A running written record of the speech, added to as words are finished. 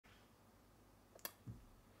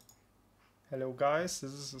Hello guys,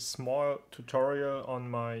 this is a small tutorial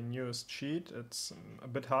on my newest sheet. It's a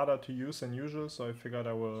bit harder to use than usual, so I figured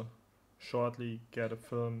I will shortly get a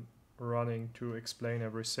film running to explain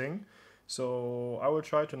everything. So I will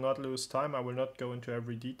try to not lose time. I will not go into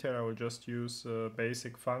every detail. I will just use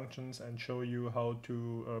basic functions and show you how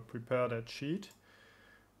to prepare that sheet.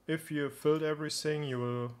 If you filled everything, you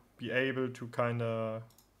will be able to kind of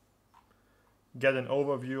get an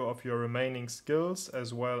overview of your remaining skills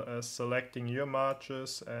as well as selecting your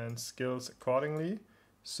marches and skills accordingly.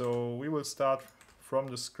 So we will start from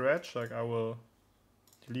the scratch, like I will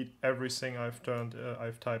delete everything I've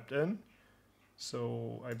typed in.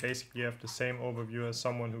 So I basically have the same overview as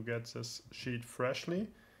someone who gets this sheet freshly.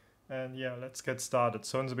 And yeah, let's get started.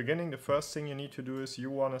 So in the beginning, the first thing you need to do is you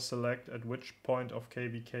want to select at which point of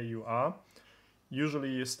KVK you are. Usually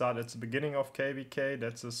you start at the beginning of KVK,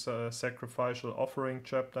 that's a sacrificial offering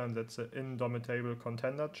chapter, and that's an indomitable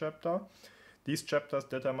contender chapter. These chapters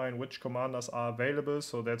determine which commanders are available,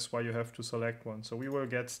 so that's why you have to select one. So we will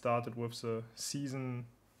get started with the Season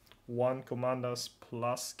 1 commanders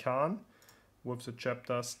plus Khan with the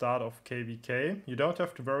chapter Start of KVK. You don't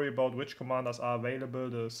have to worry about which commanders are available,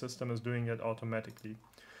 the system is doing it automatically.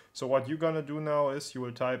 So what you're gonna do now is you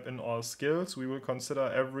will type in all skills. We will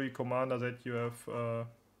consider every commander that you have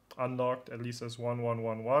unlocked at least as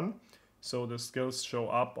 1111. So the skills show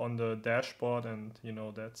up on the dashboard and you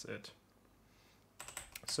know that's it.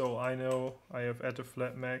 So I know I have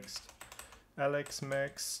Eteflat maxed, Alex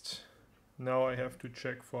maxed. Now I have to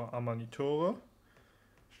check for Amanitore.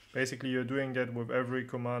 Basically you're doing that with every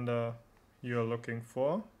commander you're looking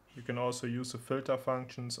for. You can also use the filter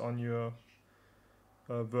functions on your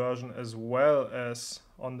version as well as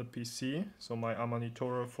on the PC. So my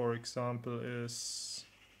Amanitore, for example, is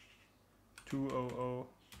 200,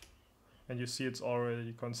 and you see it's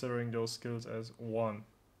already considering those skills as 1.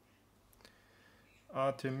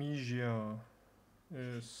 Artemisia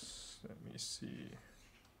is, let me see,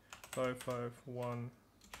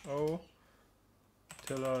 5510.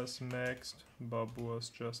 Attila is maxed, Babur is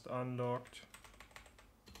just unlocked.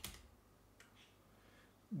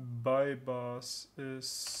 Baibas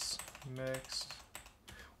is maxed.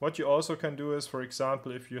 What you also can do is, for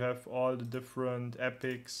example, if you have all the different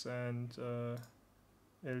epics and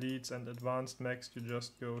elites and advanced maxed, you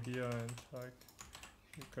just go here and like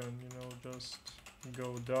you can, you know, just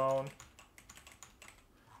go down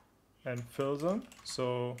and fill them.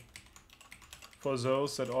 So for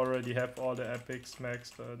those that already have all the epics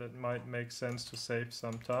maxed, that might make sense to save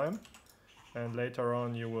some time, and later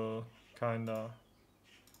on you will kinda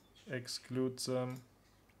exclude them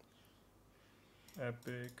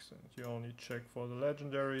epics and you only check for the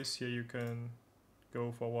legendaries. Here you can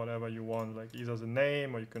go for whatever you want, like either the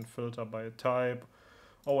name or you can filter by a type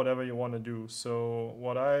or whatever you want to do. So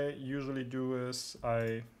what I usually do is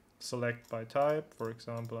I select by type. For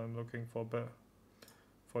example, I'm looking for the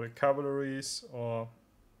cavalries, or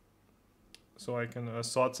so I can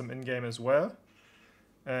sort them in game as well.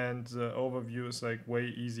 And the overview is like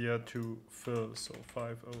way easier to fill. So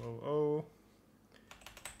 5000,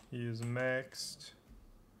 he is maxed.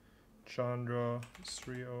 Chandra is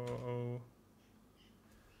 3000.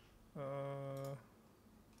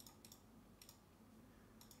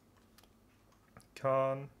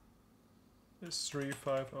 Khan is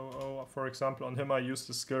 3500. For example, on him I use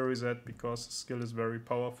the skill reset because the skill is very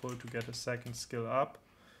powerful to get a second skill up.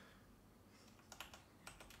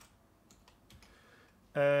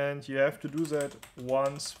 And you have to do that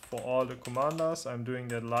once for all the commanders. I'm doing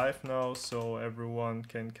that live now, so everyone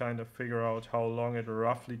can kind of figure out how long it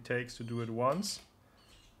roughly takes to do it once.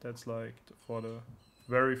 That's like for the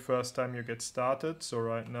very first time you get started. So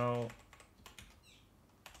right now,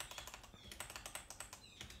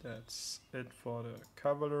 that's it for the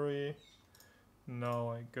cavalry.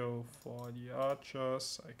 Now I go for the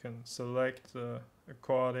archers. I can select the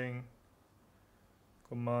according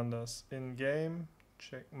commanders in game.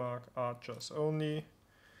 Checkmark archers only.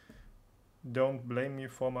 Don't blame me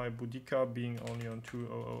for my Boudica being only on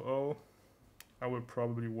 2000. I will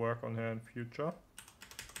probably work on her in future.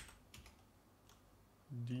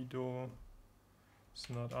 Dido is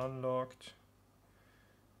not unlocked.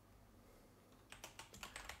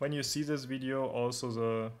 When you see this video, also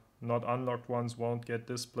the not unlocked ones won't get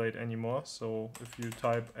displayed anymore. So if you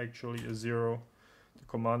type actually a 0, the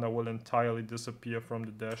commander will entirely disappear from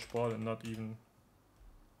the dashboard and not even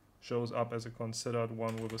shows up as a considered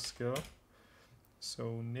one with a skill.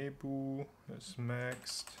 So Nebu is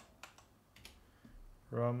maxed.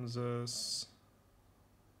 Ramses,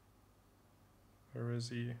 where is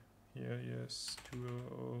he? Here he is,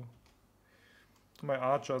 200. My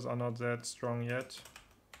archers are not that strong yet.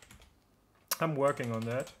 I'm working on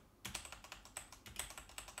that.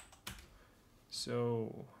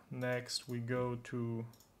 So next we go to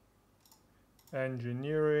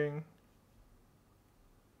engineering.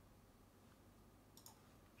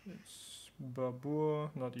 It's Babur,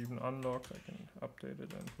 not even unlocked. I can update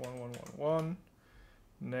it in 1111.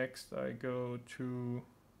 Next I go to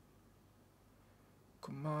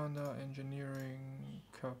Commander, Engineering,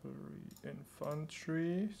 Cavalry,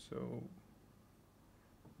 Infantry. So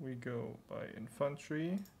we go by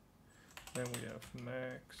Infantry. Then we have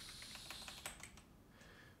Max.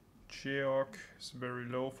 Georg is very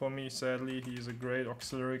low for me, sadly. He's a great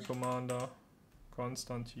auxiliary commander.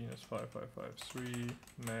 Konstantin is 5553.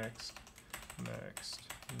 Next, next,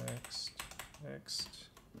 next, next.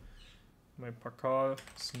 My Pakal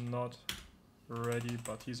is not ready,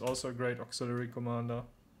 but he's also a great auxiliary commander.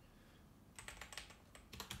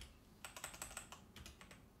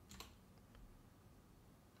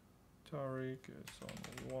 Tariq is on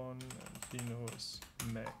 1 and Dino is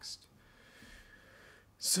maxed.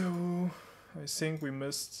 So I think we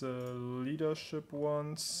missed the leadership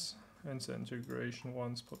ones and the integration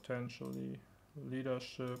ones potentially.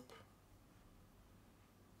 Leadership.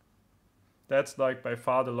 That's like by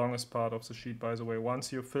far the longest part of the sheet, by the way.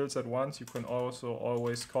 Once you fill that once, you can also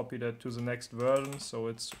always copy that to the next version. So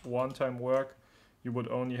it's one-time work. You would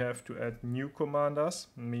only have to add new commanders.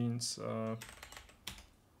 Means,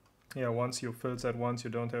 yeah, once you fill that once,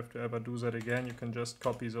 you don't have to ever do that again. You can just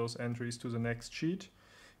copy those entries to the next sheet.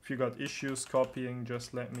 If you got issues copying,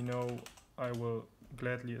 just let me know. I will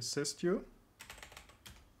gladly assist you.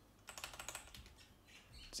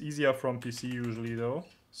 It's easier from PC usually though.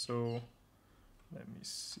 So let me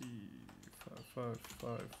see.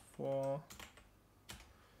 5554.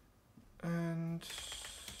 And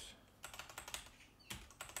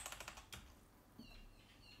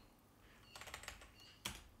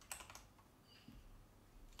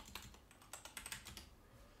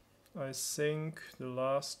I think the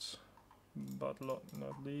last but not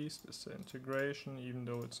least is the integration, even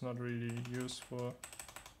though it's not really useful.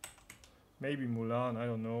 Maybe Mulan, I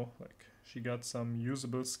don't know, like she got some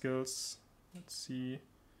usable skills. Let's see,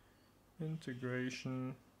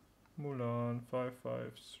 integration, Mulan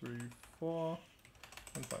 5534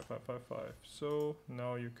 and 5555. So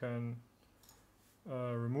now you can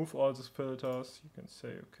remove all these filters. You can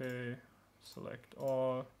say okay, select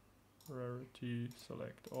all. Rarity,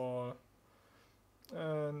 select all,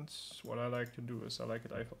 and what I like to do is I like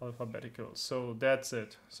it alphabetical. So that's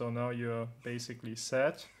it. So now you're basically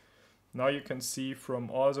set. Now you can see from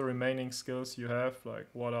all the remaining skills you have, like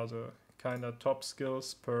what are the kind of top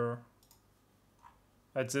skills per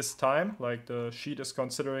at this time. Like the sheet is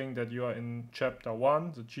considering that you are in chapter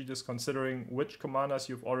 1. The sheet is considering which commanders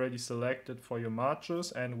you've already selected for your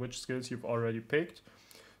marches and which skills you've already picked.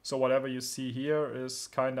 So whatever you see here is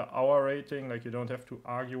kind of our rating, like you don't have to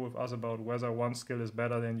argue with us about whether one skill is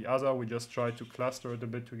better than the other. We just try to cluster it a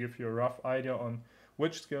bit to give you a rough idea on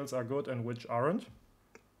which skills are good and which aren't.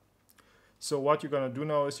 So what you're going to do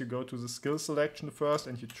now is you go to the skill selection first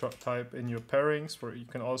and you type in your pairings. You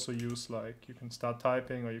can also use, like, you can start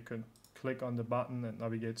typing or you can click on the button and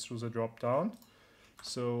navigate through the drop down.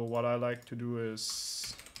 So what I like to do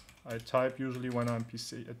is I type usually when I'm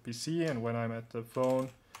at PC, and when I'm at the phone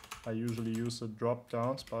I usually use the drop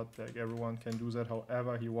downs, but like everyone can do that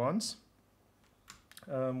however he wants.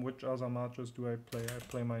 Which other marches do I play? I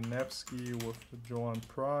play my Nevsky with the Joan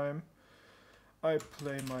Prime. I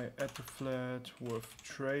play my Ethelflaed with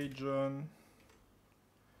Trajan.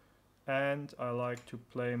 And I like to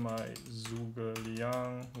play my Zhuge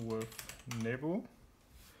Liang with Nebu.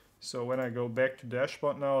 So when I go back to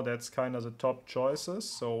dashboard now, that's kind of the top choices.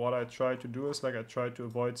 So what I try to do is, like, I try to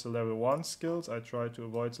avoid the level 1 skills, I try to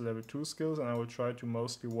avoid the level 2 skills, and I will try to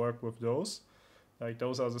mostly work with those. Like,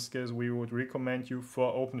 those are the skills we would recommend you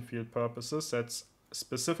for open field purposes. That's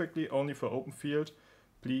specifically only for open field.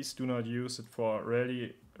 Please do not use it for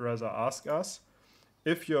rally, rather ask us.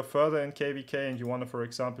 If you're further in KVK and you want to, for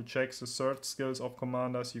example, check the third skills of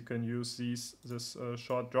commanders, you can use this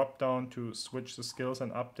short drop down to switch the skills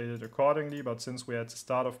and update it accordingly. But since we're at the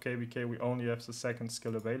start of KVK, we only have the second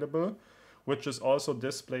skill available, which is also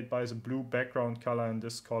displayed by the blue background color in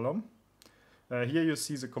this column. Here you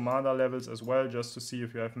see the commander levels as well, just to see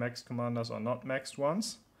if you have maxed commanders or not maxed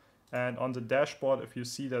ones. And on the dashboard, if you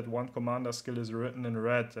see that one commander skill is written in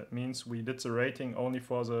red, that means we did the rating only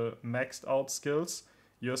for the maxed out skills.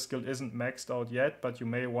 Your skill isn't maxed out yet, but you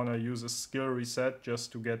may want to use a skill reset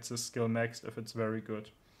just to get this skill maxed if it's very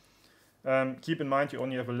good. Keep in mind you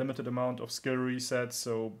only have a limited amount of skill resets,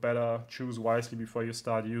 so better choose wisely before you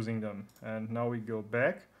start using them. And now we go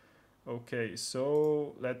back. Okay,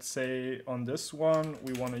 so let's say on this one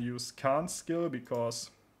we want to use can't skill because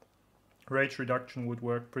rage reduction would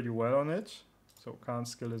work pretty well on it. So can't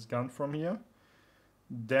skill is gone from here.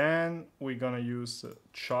 Then we're gonna use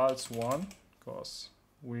Charles one because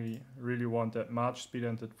we really want that march speed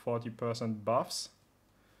and that 40% buffs.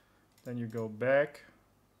 Then you go back.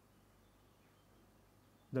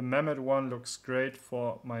 The Mehmet one looks great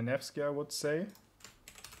for my Nevsky, I would say.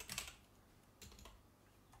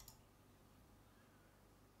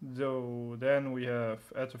 Though then we have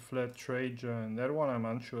Ethelflaed, Trajan. That one I'm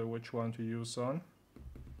unsure which one to use on.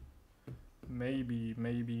 Maybe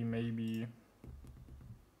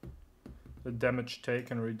the damage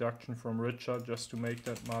taken reduction from Richard, just to make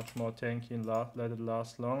that much more tanky and let it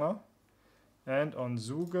last longer. And on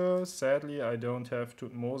Zuge, sadly I don't have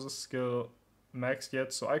Tutmosis skill maxed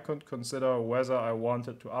yet, so I could consider whether I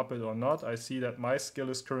wanted to up it or not. I see that my skill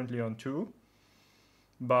is currently on 2.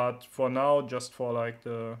 But for now, just for like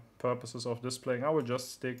the purposes of displaying, I will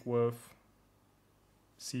just stick with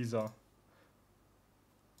Caesar.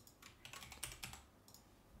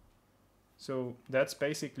 So that's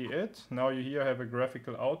basically it. Now you here have a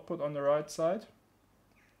graphical output on the right side.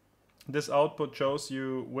 This output shows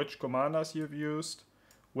you which commanders you've used,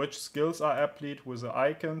 which skills are applet with the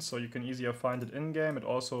icons, so you can easier find it in-game. It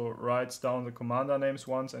also writes down the commander names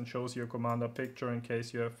once and shows your commander picture in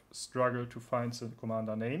case you have struggled to find the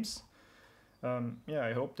commander names. Yeah,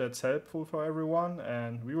 I hope that's helpful for everyone,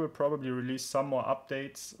 and we will probably release some more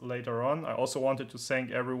updates later on. I also wanted to thank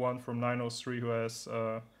everyone from 903 who has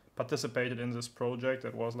participated in this project.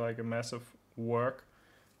 That was like a massive work.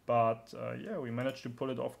 But yeah, we managed to pull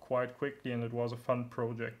it off quite quickly and it was a fun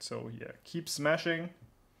project. So yeah, keep smashing.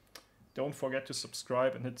 Don't forget to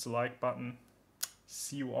subscribe and hit the like button.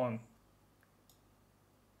 See you on.